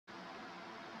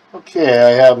Okay,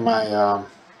 I have my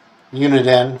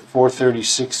Uniden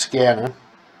 436 scanner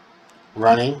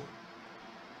running,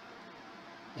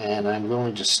 and I'm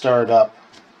going to start up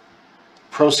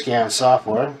ProScan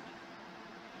Software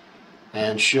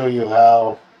and show you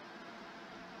how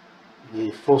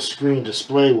the full screen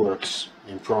display works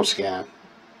in ProScan.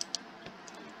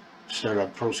 Start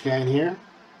up ProScan here.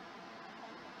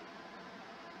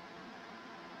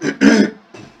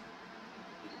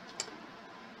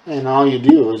 And all you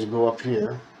do is go up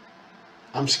here.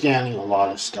 I'm scanning a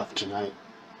lot of stuff tonight.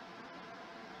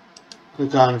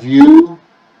 Click on View,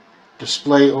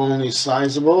 Display Only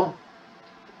Sizable,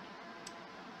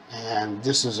 and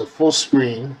this is a full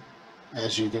screen,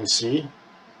 as you can see.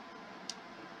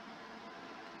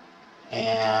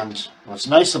 And what's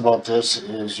nice about this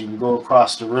is you can go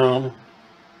across the room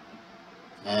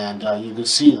and you can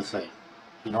see the thing.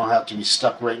 You don't have to be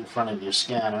stuck right in front of your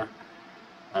scanner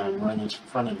and right in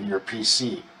front of your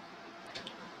PC.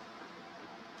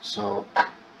 So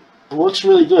it looks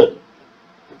really good.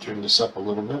 I'll turn this up a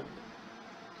little bit.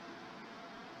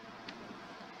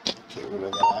 Get rid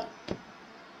of that.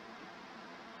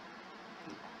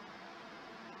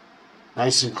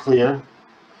 Nice and clear.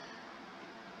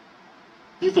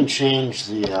 You can change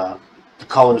the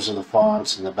colors of the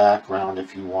fonts in the background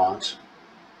if you want.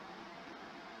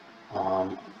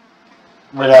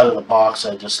 Right out of the box,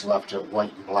 I just left it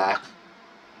white and black.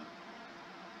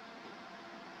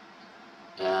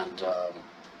 And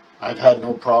I've had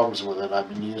no problems with it. I've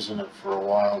been using it for a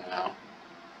while now.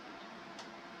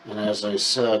 And as I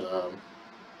said,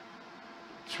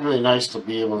 it's really nice to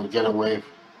be able to get away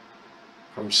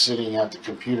from sitting at the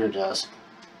computer desk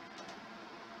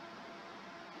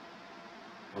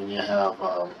when you have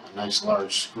a nice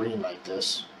large screen like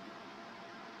this.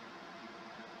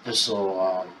 This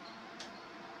will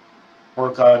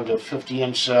work on the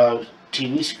 50-inch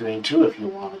TV screen too if you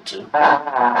wanted to.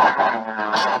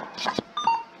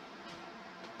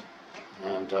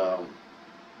 And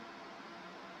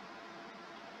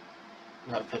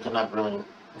not picking up really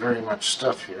very much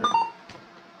stuff here.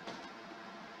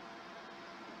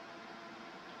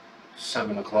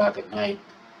 7 o'clock at night.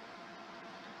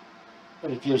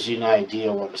 But it gives you an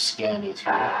idea what it's scanning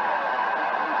through.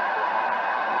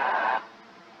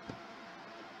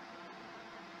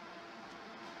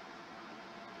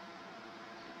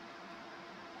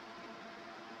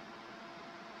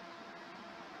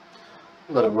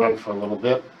 Let it run for a little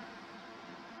bit.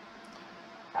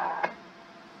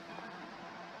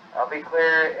 I'll be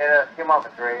clear in a few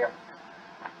moments, radio.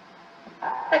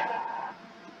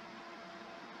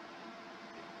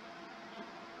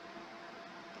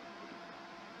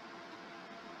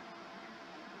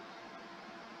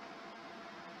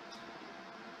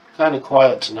 Kind of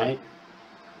quiet tonight.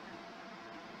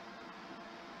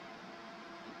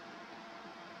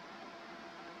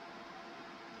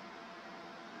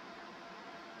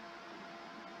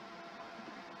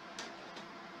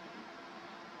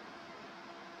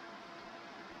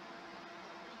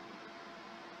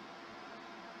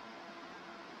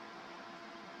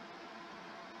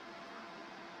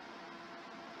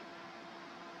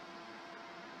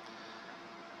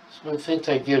 So I think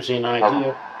that gives you an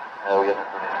idea.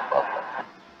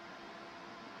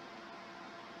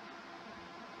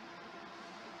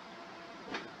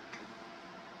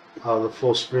 How the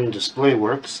full screen display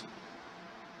works.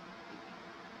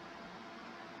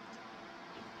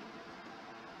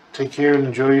 Take care and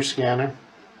enjoy your scanner.